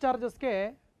 ಪವರ್ ಚಾರ್ಜಸ್ಗೆ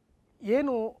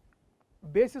ಏನು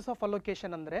ಬೇಸಿಸ್ ಆಫ್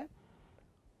ಅಲೋಕೇಶನ್ ಅಂದರೆ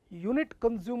ಯೂನಿಟ್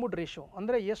ಕನ್ಸ್ಯೂಮ್ಡ್ ರೇಷೋ,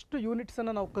 ಅಂದರೆ ಎಷ್ಟು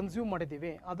ಯೂನಿಟ್ಸನ್ನು ನಾವು ಕನ್ಸ್ಯೂಮ್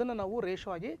ಮಾಡಿದ್ದೀವಿ ಅದನ್ನು ನಾವು ರೇಷೋ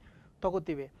ಆಗಿ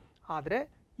ತೊಗೋತೀವಿ. ಆದರೆ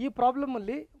ಈ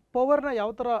ಪ್ರಾಬ್ಲಮಲ್ಲಿ ಪವರ್ನ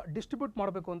ಯಾವ ಥರ ಡಿಸ್ಟ್ರಿಬ್ಯೂಟ್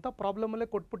ಮಾಡಬೇಕು ಅಂತ ಪ್ರಾಬ್ಲಮಲ್ಲೇ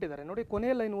ಕೊಟ್ಬಿಟ್ಟಿದ್ದಾರೆ. ನೋಡಿ,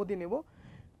 ಕೊನೆಯ ಲೈನ್ ಓದಿ ನೀವು.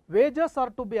 Wages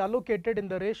R to B allocated in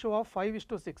the ratio of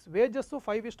 5:6. Wages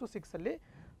 5:6 ಅಲ್ಲಿ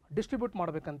ಡಿಸ್ಟ್ರಿಬ್ಯೂಟ್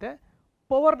ಮಾಡಬೇಕಂತೆ.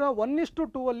 ಪವರ್ನ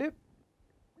 1:2 ಅಲ್ಲಿ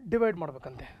ಡಿವೈಡ್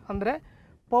ಮಾಡಬೇಕಂತೆ. ಅಂದರೆ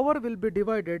power will be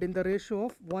divided in the ratio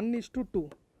of 1:2.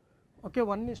 Okay,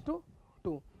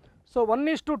 1:2. So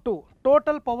 1:2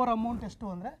 total power amount ಎಷ್ಟು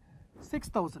ಅಂದರೆ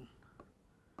 6000.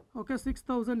 Okay,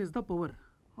 6000 is the power.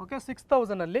 Okay,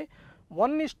 6000ಅಲ್ಲಿ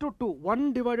 1:2 1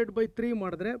 divided by 3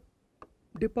 ಮಾಡಿದ್ರೆ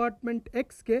department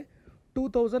ಎಕ್ಸ್ಗೆ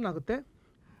 2000 ಆಗುತ್ತೆ,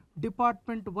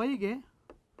 department ವೈಗೆ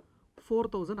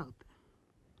 4000 ಆಗುತ್ತೆ.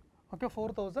 Okay,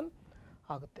 4000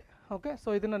 ಆಗುತ್ತೆ. Okay, so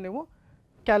ಇದನ್ನು ನೀವು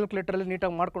ಕ್ಯಾಲ್ಕುಲೇಟರಲ್ಲಿ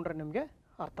ನೀಟಾಗಿ ಮಾಡಿಕೊಂಡ್ರೆ ನಿಮಗೆ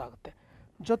ಅರ್ಥ ಆಗುತ್ತೆ.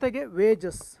 ಜೊತೆಗೆ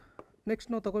ವೇಜಸ್, ನೆಕ್ಸ್ಟ್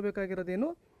ನಾವು ತೊಗೋಬೇಕಾಗಿರೋದೇನು?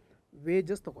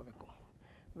 ವೇಜಸ್ ತೊಗೋಬೇಕು.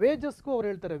 ವೇಜಸ್ಗೂ ಅವ್ರು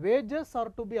ಹೇಳ್ತಾರೆ wages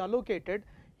R to B allocated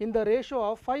in the ratio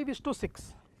of 5:6.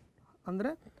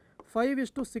 ಅಂದರೆ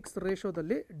 5:6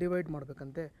 ರೇಷೋದಲ್ಲಿ ಡಿವೈಡ್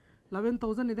ಮಾಡಬೇಕಂತೆ.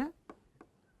 11000 ಇದೆ.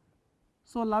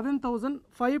 ಸೊ 11000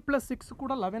 5 + 6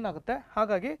 ಕೂಡ 11 ಆಗುತ್ತೆ.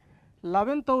 ಹಾಗಾಗಿ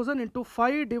 11000 ಇಂಟು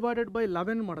 5 ಡಿವೈಡೆಡ್ ಬೈ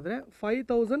 11 ಮಾಡಿದ್ರೆ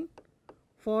 5000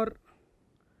 for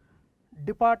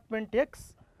department X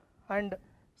and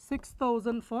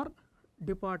 6000 for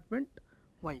department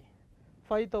Y.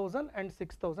 5000 and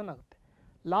 6000 ಆಗುತ್ತೆ.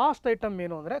 ಲಾಸ್ಟ್ ಐಟಮ್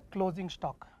ಏನು ಅಂದರೆ ಕ್ಲೋಸಿಂಗ್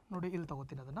ಸ್ಟಾಕ್. ನೋಡಿ, ಇಲ್ಲಿ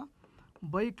ತಗೋತೀನಿ ಅದನ್ನು.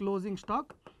 By closing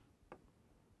stock.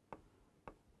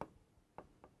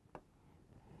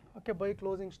 Okay, by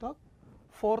closing stock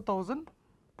 4000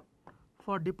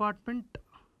 for department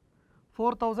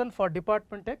 4000 for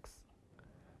department X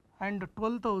and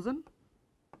 12,000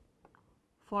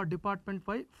 for department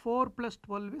Y. 4 plus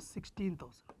 12 is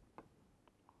 16,000.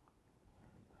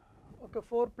 Okay,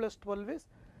 4 plus 12 is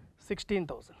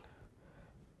 16,000.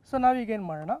 So ನಾವೀಗೇನು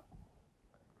ಮಾಡೋಣ?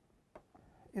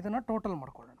 ಇದನ್ನು total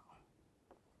ಮಾಡ್ಕೊಳ್ಳೋಣ.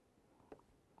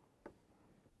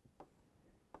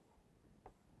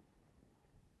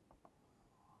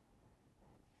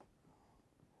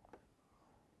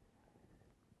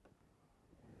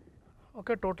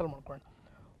 ಓಕೆ, ಟೋಟಲ್ ಮಾಡ್ಕೊಳ್ಳೋಣ.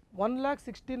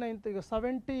 1,69,000 ಈಗ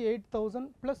 78,000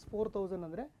 ಪ್ಲಸ್ 4,000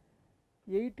 ಅಂದರೆ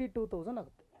 82,000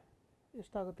 ಆಗುತ್ತೆ.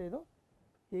 ಎಷ್ಟಾಗುತ್ತೆ ಇದು?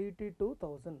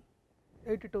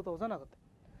 82,000 ಆಗುತ್ತೆ.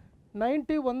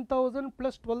 91,000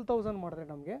 ಪ್ಲಸ್ 12,000 ಮಾಡಿದ್ರೆ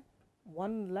ನಮಗೆ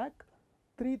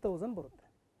 1,03,000 ಬರುತ್ತೆ.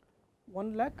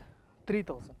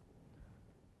 1,03,000.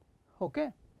 ಓಕೆ,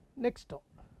 ನೆಕ್ಸ್ಟು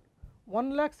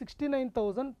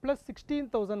 1,69,000 ಪ್ಲಸ್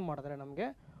 16,000 ಮಾಡಿದ್ರೆ ನಮಗೆ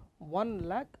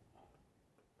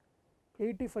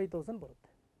 1,85,000 ಬರುತ್ತೆ.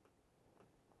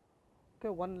 ಓಕೆ,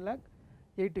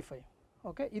 1,85,000.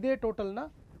 ಓಕೆ, ಇದೇ ಟೋಟಲ್ನ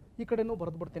ಈ ಕಡೆನೂ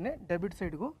ಬರೆದುಬಿಡ್ತೀನಿ. Debit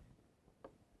ಸೈಡ್ಗೂ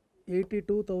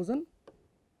 82,000,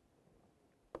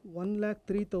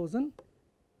 1,03,000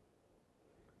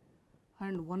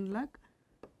 and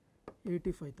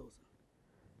 1,85,000.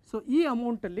 ಸೊ ಈ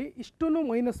ಅಮೌಂಟಲ್ಲಿ ಇಷ್ಟನ್ನು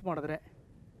ಮೈನಸ್ ಮಾಡಿದ್ರೆ,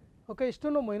 ಓಕೆ,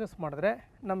 ಇಷ್ಟನ್ನು ಮೈನಸ್ ಮಾಡಿದ್ರೆ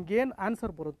ನಮಗೇನು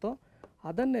ಆನ್ಸರ್ ಬರುತ್ತೋ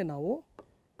ಅದನ್ನೇ ನಾವು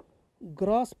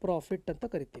ಗ್ರಾಸ್ ಪ್ರಾಫಿಟ್ ಅಂತ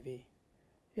ಕರಿತೀವಿ.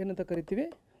 ಏನಂತ ಕರಿತೀವಿ?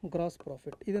 Gross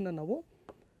profit. ಇದನ್ನು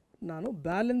ನಾನು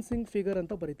ಬ್ಯಾಲೆನ್ಸಿಂಗ್ ಫಿಗರ್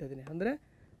ಅಂತ ಬರಿತಾ ಇದ್ದೀನಿ, ಅಂದರೆ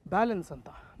ಬ್ಯಾಲೆನ್ಸ್ ಅಂತ.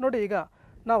 ನೋಡಿ, ಈಗ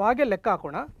ನಾವು ಹಾಗೆ ಲೆಕ್ಕ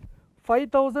ಹಾಕೋಣ.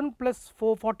 5,000 ಪ್ಲಸ್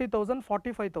 40,000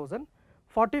 45,000,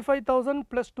 45,000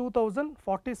 ಪ್ಲಸ್ 2,000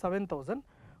 47,000,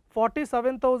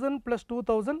 47,000 ಪ್ಲಸ್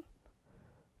 2,000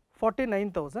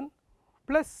 49,000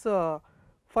 ಪ್ಲಸ್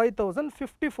 5,000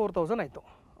 54,000 ಆಯಿತು.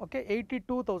 ಓಕೆ,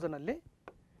 82,000ಅಲ್ಲಿ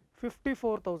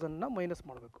 54,000ನ ಮೈನಸ್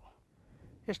ಮಾಡಬೇಕು.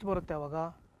 ಎಷ್ಟು ಬರುತ್ತೆ ಆವಾಗ?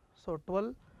 ಸೊ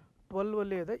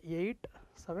 12ಅಲ್ಲಿ ಇದೆ 8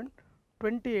 7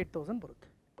 28,000 ಬರುತ್ತೆ.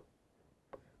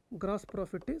 Gross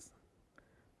profit is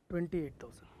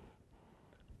 28,000.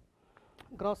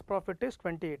 Gross profit is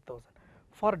 28,000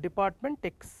 for department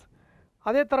X.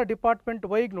 ಅದೇ ಥರ ಡಿಪಾರ್ಟ್ಮೆಂಟ್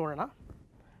ವೈಗೆ ನೋಡೋಣ.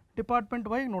 ಡಿಪಾರ್ಟ್ಮೆಂಟ್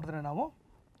ವೈಗೆ ನೋಡಿದ್ರೆ ನಾವು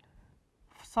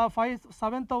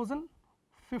 7,000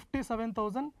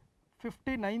 57,000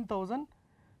 59,000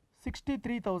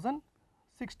 63,000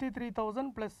 63,000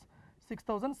 ಪ್ಲಸ್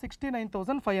 6,000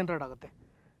 69,500 ಆಗುತ್ತೆ.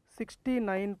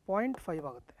 69.5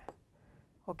 ಆಗುತ್ತೆ.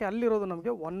 ಓಕೆ, ಅಲ್ಲಿರೋದು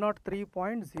ನಮಗೆ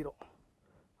 103.0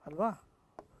 ಅಲ್ವಾ,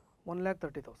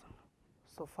 1,30,000.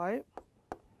 ಸೊ 5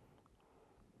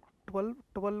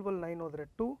 12 9 ಹೋದರೆ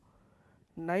 2,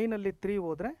 9 3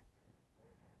 ಹೋದರೆ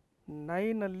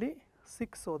 9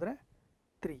 6 ಹೋದರೆ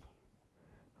 3.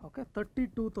 ಓಕೆ,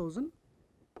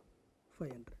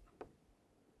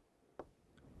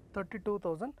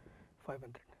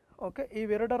 32,500. ಓಕೆ,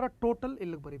 ಇವೆರಡರ ಟೋಟಲ್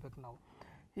ಇಲ್ಲಿಗೆ ಬರೀಬೇಕು ನಾವು.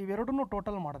 ಇವೆರಡನ್ನೂ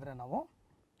ಟೋಟಲ್ ಮಾಡಿದ್ರೆ ನಾವು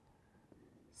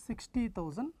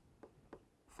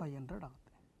 60,500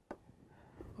 ಆಗುತ್ತೆ.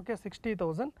 ಓಕೆ,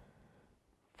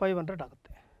 60,500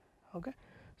 ಆಗುತ್ತೆ. ಓಕೆ,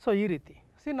 ಸೊ ಈ ರೀತಿ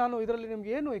ನಾನು ಇದರಲ್ಲಿ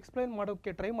ನಿಮ್ಗೆ ಏನು ಎಕ್ಸ್ಪ್ಲೈನ್ ಮಾಡೋಕ್ಕೆ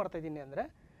ಟ್ರೈ ಮಾಡ್ತಾಯಿದ್ದೀನಿ ಅಂದರೆ,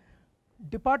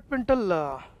 ಡಿಪಾರ್ಟ್ಮೆಂಟಲ್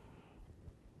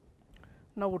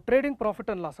ನಾವು trading profit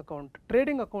and loss account,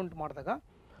 trading account ಮಾಡಿದಾಗ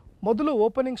ಮೊದಲು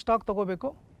ಓಪನಿಂಗ್ ಸ್ಟಾಕ್ ತೊಗೋಬೇಕು.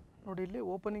 ನೋಡಿ, ಇಲ್ಲಿ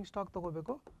ಓಪನಿಂಗ್ ಸ್ಟಾಕ್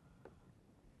ತೊಗೋಬೇಕು.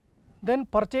 ದೆನ್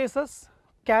ಪರ್ಚೇಸಸ್,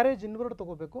 ಕ್ಯಾರೇಜ್ ಇನ್ವರ್ಡ್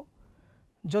ತೊಗೋಬೇಕು.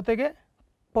 ಜೊತೆಗೆ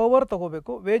ಪವರ್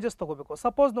ತೊಗೋಬೇಕು, ವೇಜಸ್ ತೊಗೋಬೇಕು.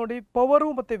 ಸಪೋಸ್ ನೋಡಿ, ಪವರು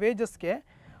ಮತ್ತು ವೇಜಸ್ಗೆ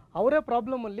ಅವರೇ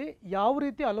ಪ್ರಾಬ್ಲಮಲ್ಲಿ ಯಾವ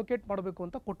ರೀತಿ ಅಲೋಕೇಟ್ ಮಾಡಬೇಕು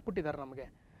ಅಂತ ಕೊಟ್ಬಿಟ್ಟಿದ್ದಾರೆ ನಮಗೆ.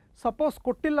 ಸಪೋಸ್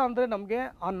ಕೊಟ್ಟಿಲ್ಲ ಅಂದರೆ ನಮಗೆ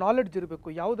ಆ ನಾಲೆಡ್ಜ್ ಇರಬೇಕು,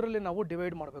 ಯಾವುದರಲ್ಲಿ ನಾವು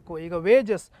ಡಿವೈಡ್ ಮಾಡಬೇಕು. ಈಗ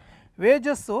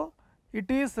wages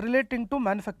it is relating to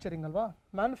manufacturing ಅಲ್ವಾ.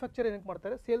 ಮ್ಯಾನುಫ್ಯಾಕ್ಚರ್ ಏನಕ್ಕೆ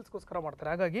ಮಾಡ್ತಾರೆ, ಸೇಲ್ಸ್ಗೋಸ್ಕರ ಮಾಡ್ತಾರೆ.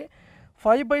 ಹಾಗಾಗಿ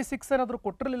 5/6 ಏನಾದರೂ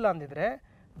ಕೊಟ್ಟಿರಲಿಲ್ಲ ಅಂದಿದ್ರೆ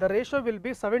the ratio will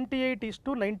be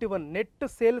 78:91 net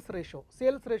sales ratio.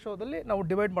 Sales ರೇಷೋದಲ್ಲಿ ನಾವು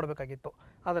ಡಿವೈಡ್ ಮಾಡಬೇಕಾಗಿತ್ತು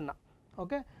ಅದನ್ನು.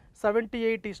 ಓಕೆ,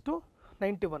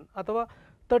 78:91 ಅಥವಾ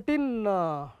 13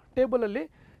 ಟೇಬಲಲ್ಲಿ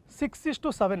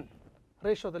 6:7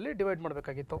 ರೇಷೋದಲ್ಲಿ ಡಿವೈಡ್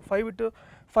ಮಾಡಬೇಕಾಗಿತ್ತು.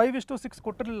 5:6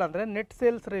 ಕೊಟ್ಟಿರಲಿಲ್ಲ ಅಂದರೆ ನೆಟ್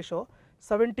ಸೇಲ್ಸ್ ರೇಷೋ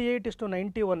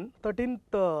 78:91,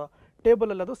 13th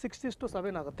ಟೇಬಲಲ್ಲಿ ಅದು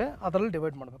 6:7 ಆಗುತ್ತೆ, ಅದರಲ್ಲಿ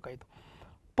ಡಿವೈಡ್ ಮಾಡಬೇಕಾಯಿತು.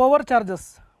 ಪವರ್ ಚಾರ್ಜಸ್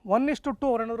 1:2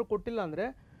 ಅವರೇನಾದರೂ ಕೊಟ್ಟಿಲ್ಲ ಅಂದರೆ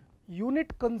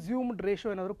ಯೂನಿಟ್ ಕನ್ಸ್ಯೂಮ್ಡ್ ರೇಷೋ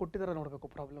ಏನಾದರೂ ಕೊಟ್ಟಿದ್ದಾರೆ ನೋಡಬೇಕು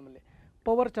ಪ್ರಾಬ್ಲಮಲ್ಲಿ.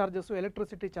 Power charges,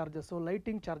 electricity charges,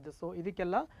 lighting charges,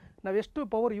 ಇದಕ್ಕೆಲ್ಲ ನಾವು ಎಷ್ಟು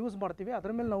ಪವರ್ ಯೂಸ್ ಮಾಡ್ತೀವಿ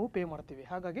ಅದರ ಮೇಲೆ ನಾವು ಪೇ ಮಾಡ್ತೀವಿ.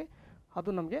 ಹಾಗಾಗಿ ಅದು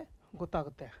ನಮಗೆ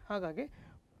ಗೊತ್ತಾಗುತ್ತೆ. ಹಾಗಾಗಿ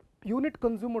ಯೂನಿಟ್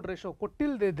ಕನ್ಸ್ಯೂಮ್ಡ್ ರೇಷೋ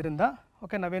ಕೊಟ್ಟಿಲ್ಲದೆ ಇದರಿಂದ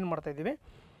ಓಕೆ ನಾವೇನು ಮಾಡ್ತಾಯಿದ್ದೀವಿ,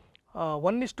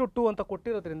 1:2 ಅಂತ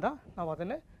ಕೊಟ್ಟಿರೋದ್ರಿಂದ ನಾವು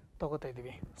ಅದನ್ನೇ ತೊಗೋತಾ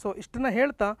ಇದ್ದೀವಿ. ಸೊ ಇಷ್ಟನ್ನು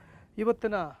ಹೇಳ್ತಾ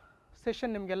ಇವತ್ತಿನ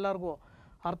ಸೆಷನ್ ನಿಮಗೆಲ್ಲರಿಗೂ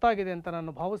ಅರ್ಥ ಆಗಿದೆ ಅಂತ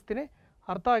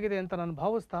ನಾನು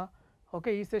ಭಾವಿಸ್ತಾ ಓಕೆ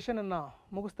ಈ ಸೆಷನನ್ನು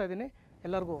ಮುಗಿಸ್ತಾ ಇದ್ದೀನಿ.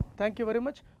 ಎಲ್ಲರಿಗೂ ಥ್ಯಾಂಕ್ ಯು ವೆರಿ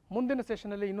ಮಚ್. ಮುಂದಿನ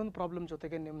ಸೆಷನಲ್ಲಿ ಇನ್ನೊಂದು ಪ್ರಾಬ್ಲಮ್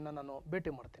ಜೊತೆಗೆ ನಿಮ್ಮನ್ನ ನಾನು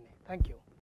ಭೇಟಿ ಮಾಡ್ತೀನಿ. Thank you.